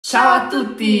Ciao a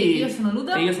tutti! Io sono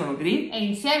Ludo e io sono Cri e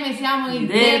insieme siamo i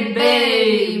The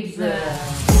Babes.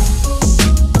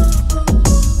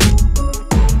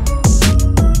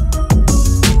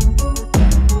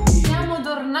 Siamo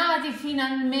tornati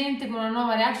finalmente con una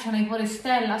nuova reaction ai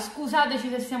Forestella. Scusateci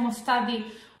se siamo stati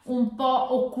un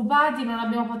po' occupati, non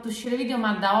abbiamo fatto uscire video,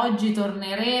 ma da oggi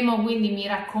torneremo, quindi mi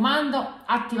raccomando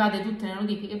attivate tutte le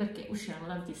notifiche perché usciranno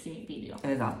tantissimi video.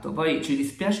 Esatto, poi ci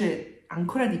dispiace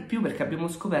ancora di più perché abbiamo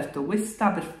scoperto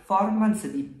questa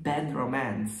performance di Bad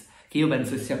Romance, che io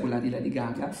penso sia quella di Lady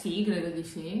Gaga. Sì, credo di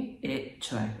sì. E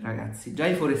cioè, ragazzi, già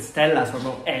i Forestella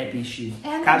sono epici.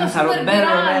 Cantano Bad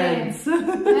Romance. È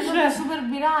andata super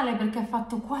virale perché ha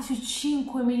fatto quasi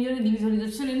 5 milioni di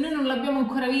visualizzazioni e noi non l'abbiamo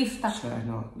ancora vista. Cioè,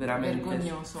 no, veramente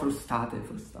vergognoso. Frustate.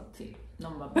 Sì,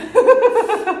 non va bene.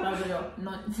 Proprio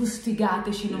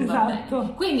fustigateci, non va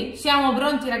bene. Quindi siamo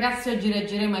pronti ragazzi, oggi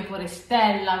reagiremo ai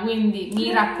Forestella, quindi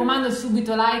mi raccomando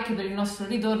subito like per il nostro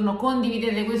ritorno,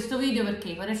 condividete questo video perché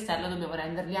i Forestella dobbiamo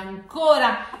renderli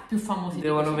ancora più famosi.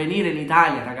 Devono venire in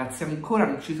Italia ragazzi, ancora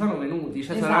non ci sono venuti,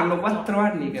 cioè saranno 4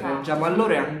 anni che reggiamo a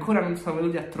loro e ancora non sono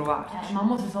venuti a trovarci. Ma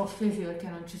mo si sono offesi perché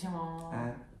non ci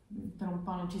siamo... Per un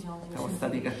po' non ci siamo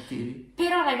stati cattivi.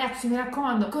 Però ragazzi mi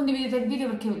raccomando condividete il video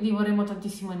perché li vorremmo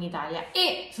tantissimo in Italia.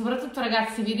 E soprattutto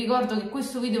ragazzi vi ricordo che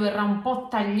questo video verrà un po'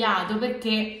 tagliato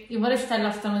perché i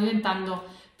Forestella stanno diventando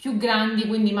più grandi,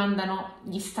 quindi mandano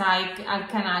gli strike al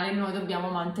canale e noi dobbiamo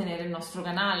mantenere il nostro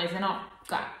canale, se no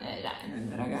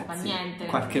ragazzi, fa niente. In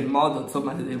qualche modo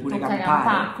insomma deve pure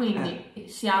campare. Quindi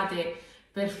siate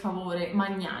per favore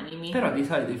magnanimi. Però di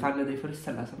solito i fan dei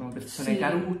Forestella sono persone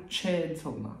carucce,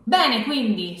 insomma. Bene,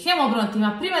 quindi siamo pronti,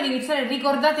 ma prima di iniziare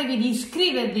ricordatevi di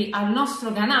iscrivervi al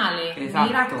nostro canale. Esatto,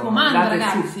 mi raccomando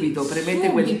ragazzi, subito, premete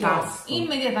quel tasto.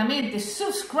 Immediatamente,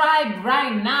 subscribe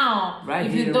right now.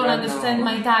 If you don't understand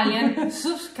my Italian,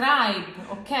 subscribe,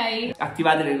 ok?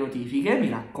 Attivate le notifiche, mi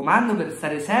raccomando, per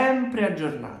stare sempre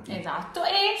aggiornati. Esatto,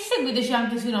 e seguiteci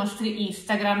anche sui nostri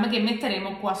Instagram che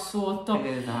metteremo qua sotto.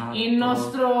 Esatto. Il nostro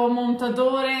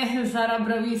montatore sarà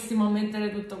bravissimo a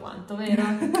mettere tutto quanto, vero?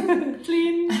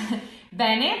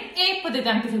 Bene, e potete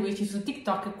anche seguirci su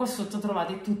TikTok, qua sotto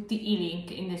trovate tutti i link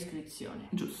in descrizione.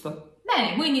 Giusto.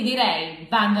 Bene, quindi direi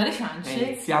bando alle ciance.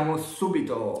 Iniziamo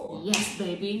subito. Yes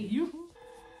baby.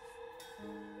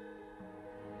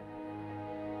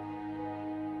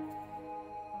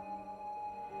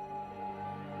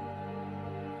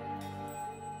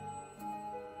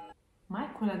 Ma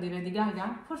è quella di Lady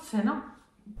Gaga? Forse no.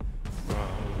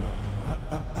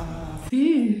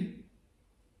 Sì.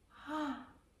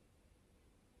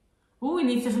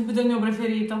 Inizia subito il mio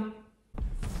preferito.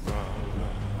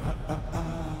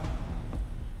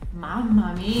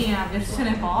 Mamma mia,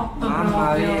 versione pop Mamma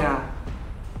proprio. mia.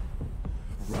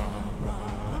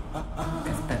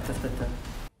 Aspetta.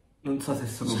 Non so se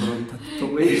sono pronta a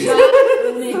tutto questo.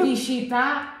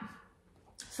 Un'epicità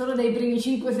solo dai primi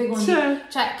 5 secondi.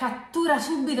 Cioè, cattura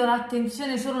subito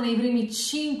l'attenzione solo nei primi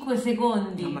 5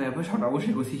 secondi. Mamma mia, poi c'ha una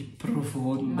voce così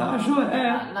profonda.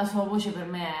 La sua voce per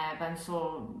me è,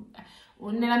 penso,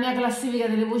 nella mia classifica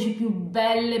delle voci più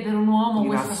belle per un uomo,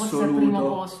 questa forse è al primo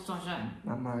posto. Cioè.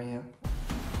 Mamma mia.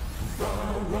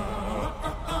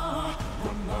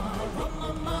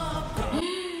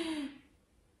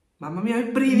 Mamma mia, i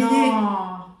brividi!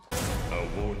 No!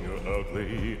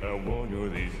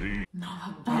 No,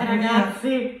 vabbè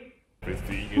ragazzi!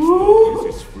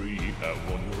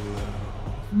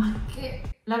 Ma che...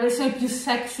 La versione più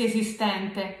sexy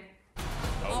esistente!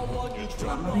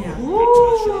 Mamma mia!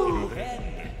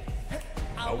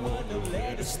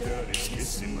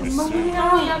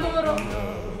 Mamma mia, adoro!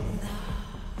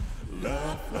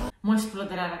 Mo'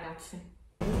 esploderà ragazzi!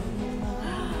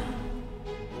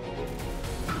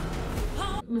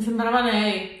 Mi sembrava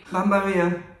lei! Mamma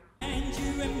mia!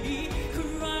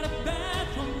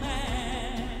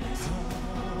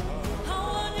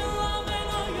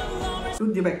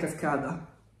 Tutti per cascata.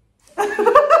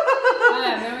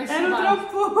 Abbiamo messo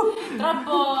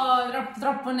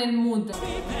troppo nel mood.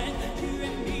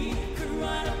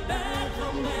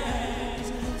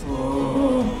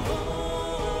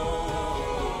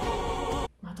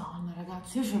 Madonna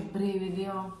ragazzi, io c'ho i brividi,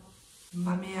 oh.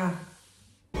 Mamma mia.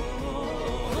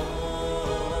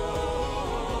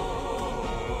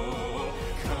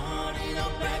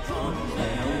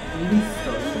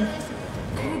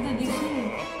 Crede di sì.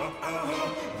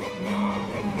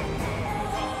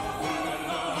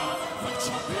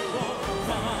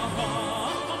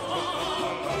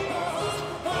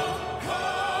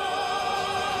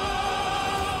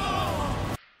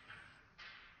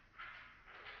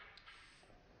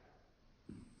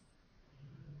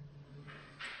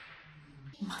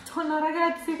 Madonna ragazzi.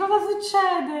 cosa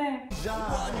succede?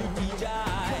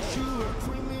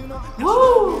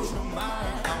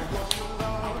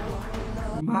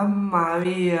 Mamma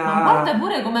mia! Ma guarda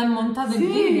pure com'è montato il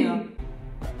video.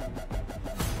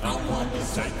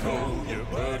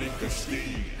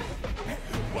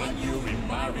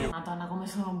 Madonna, come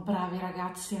sono bravi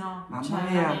ragazzi, no? Mamma cioè,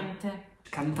 mia! veramente.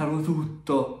 Cantano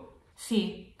tutto!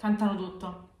 Sì, cantano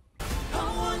tutto.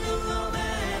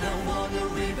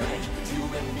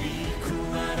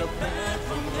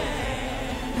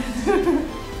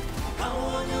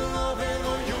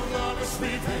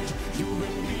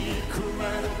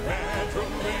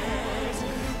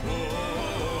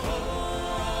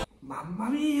 Mamma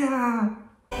mia!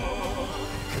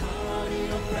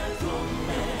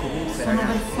 Comunque, Sono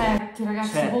ragazzi, perfetti, ragazzi,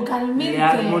 cioè, vocalmente. le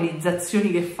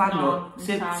armonizzazioni che fanno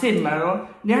No, sembrano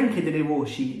neanche delle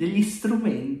voci, degli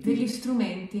strumenti. Degli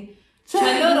strumenti.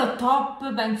 Cioè loro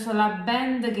top, penso la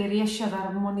band che riesce ad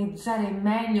armonizzare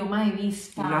meglio mai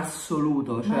vista. In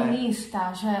assoluto, cioè. Mai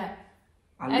vista, cioè.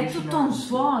 È tutto un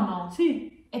suono.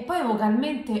 Sì. E poi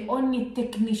vocalmente ogni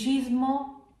tecnicismo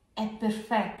è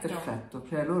perfetto. Perfetto,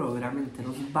 cioè loro veramente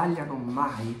non sbagliano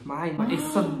mai. E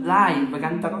sono live,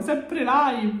 cantano sempre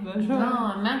live. Cioè.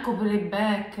 No, neanche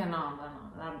playback, no,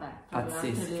 vabbè, proprio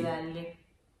altri Pazzeschi. livelli.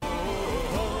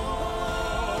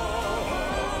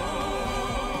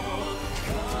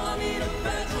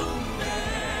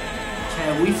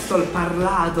 Cioè, Whistle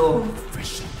parlato.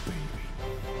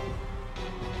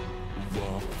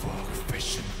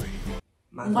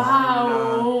 Madonna.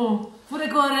 Wow! Pure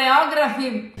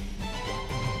coreografi.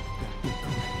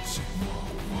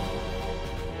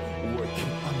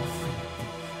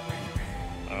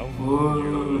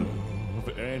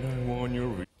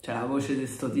 Cioè, la voce di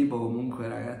sto tipo comunque,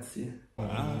 ragazzi.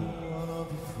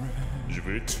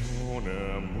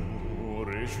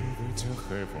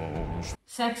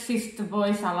 Sexist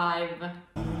voice alive.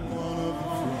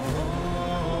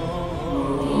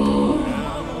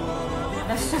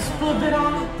 Adesso esploderò.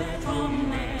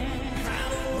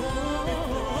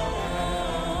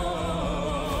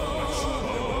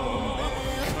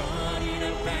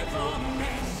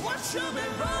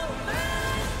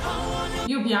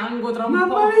 Io piango tra un po'.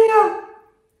 Mamma mia!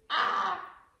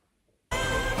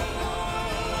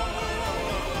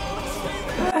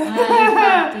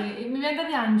 Infatti, mi viene da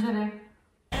piangere.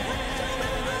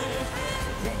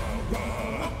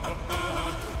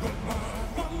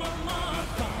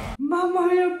 Mamma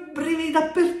mia, brividi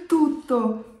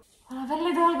dappertutto! La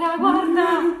pelle d'oca, guarda!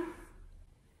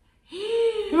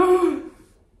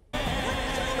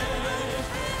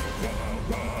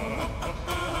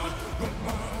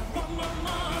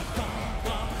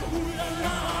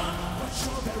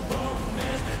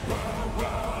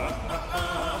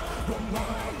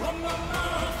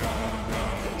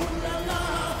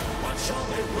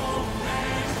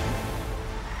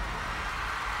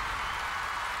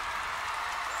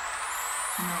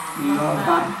 No,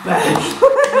 vabbè!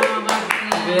 No,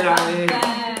 vabbè, Veramente.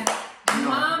 vabbè. No,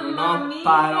 Mamma non ho mia.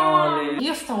 parole.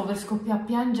 Io stavo per scoppiare a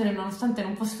piangere nonostante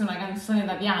non fosse una canzone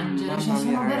da piangere. Mamma Cioè, mia,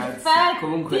 sono ragazzi. perfetti.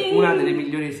 Comunque, una delle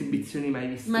migliori esibizioni mai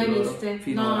viste. Mai loro, viste?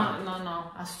 finora.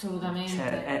 No, assolutamente.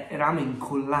 Cioè, eravamo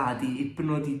incollati,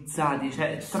 ipnotizzati,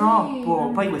 cioè,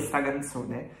 troppo. Poi questa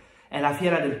canzone è la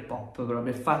fiera del pop,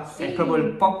 proprio. È proprio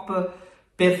il pop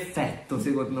perfetto,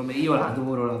 secondo me. Io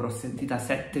l'adoro, l'avrò sentita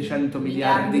 700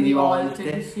 miliardi di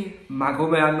volte. Sì. Ma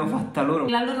come l'hanno fatta loro?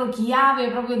 La loro chiave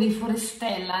proprio dei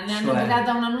Forestella, ne hanno Cioè.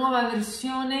 creata una nuova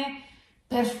versione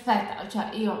perfetta. Cioè,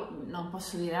 io non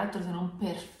posso dire altro se non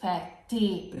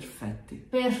perfetti. Perfetti.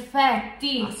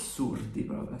 Perfetti. Assurdi,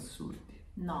 proprio assurdi.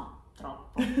 No,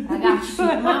 troppo. Ragazzi,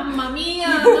 mamma mia,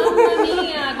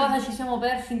 cosa ci siamo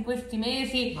persi in questi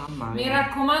mesi. Mamma Mi mia.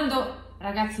 raccomando,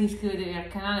 ragazzi, iscrivetevi al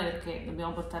canale perché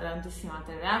dobbiamo portare tantissime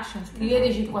altre reaction.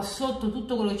 Scriveteci qua sotto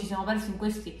tutto quello che ci siamo persi in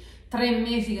questi 3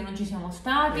 mesi che non ci siamo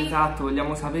stati. Esatto,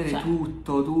 vogliamo sapere Cioè.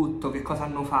 tutto, che cosa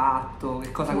hanno fatto,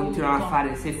 che cosa Tutto. continuano a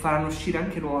fare, se faranno uscire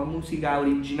anche nuova musica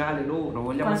originale loro,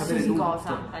 vogliamo sapere Qualsiasi tutto.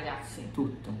 cosa, ragazzi.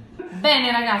 Tutto.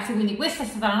 Bene ragazzi, quindi questa è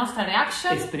stata la nostra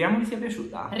reaction. E speriamo vi sia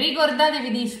piaciuta.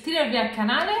 Ricordatevi di iscrivervi al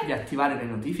canale, Di attivare le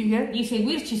notifiche di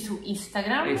seguirci su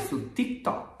Instagram. e su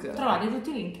TikTok. Trovate tutti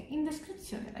i link in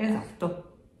descrizione, ragazzi.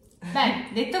 Esatto. Bene,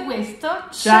 detto questo,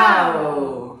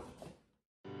 Ciao!